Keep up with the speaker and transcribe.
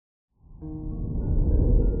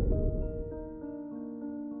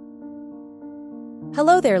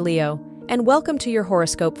Hello there, Leo, and welcome to your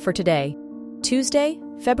horoscope for today, Tuesday,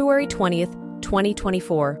 February 20th,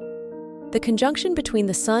 2024. The conjunction between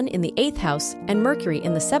the Sun in the 8th house and Mercury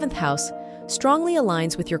in the 7th house strongly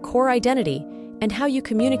aligns with your core identity and how you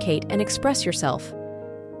communicate and express yourself.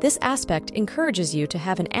 This aspect encourages you to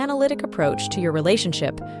have an analytic approach to your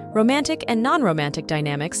relationship, romantic and non-romantic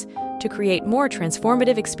dynamics, to create more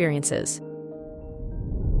transformative experiences.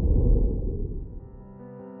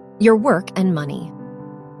 Your work and money.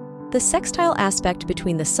 The sextile aspect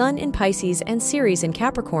between the Sun in Pisces and Ceres in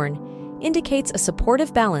Capricorn indicates a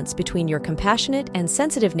supportive balance between your compassionate and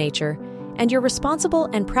sensitive nature and your responsible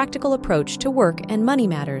and practical approach to work and money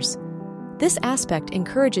matters. This aspect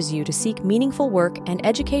encourages you to seek meaningful work and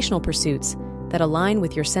educational pursuits that align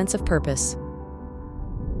with your sense of purpose.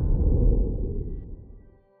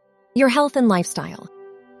 Your health and lifestyle.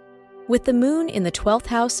 With the Moon in the 12th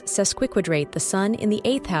house sesquiquadrate the Sun in the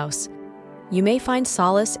 8th house, you may find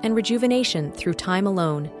solace and rejuvenation through time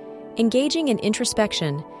alone, engaging in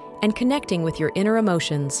introspection and connecting with your inner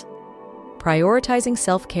emotions. Prioritizing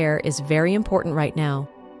self-care is very important right now.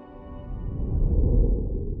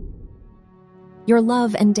 Your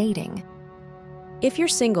love and dating. If you're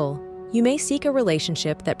single, you may seek a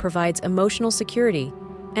relationship that provides emotional security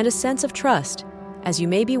and a sense of trust, as you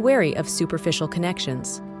may be wary of superficial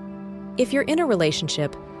connections. If you're in a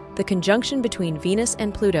relationship, the conjunction between Venus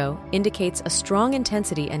and Pluto indicates a strong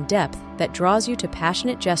intensity and depth that draws you to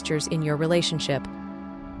passionate gestures in your relationship.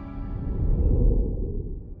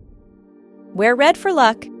 Wear red for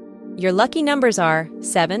luck. Your lucky numbers are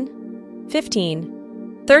 7,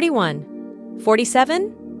 15, 31,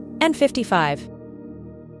 47, and 55.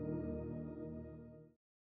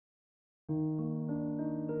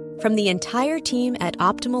 From the entire team at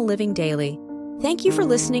Optimal Living Daily, thank you for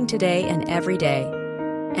listening today and every day.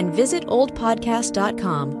 And visit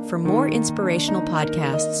oldpodcast.com for more inspirational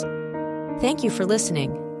podcasts. Thank you for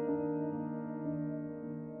listening.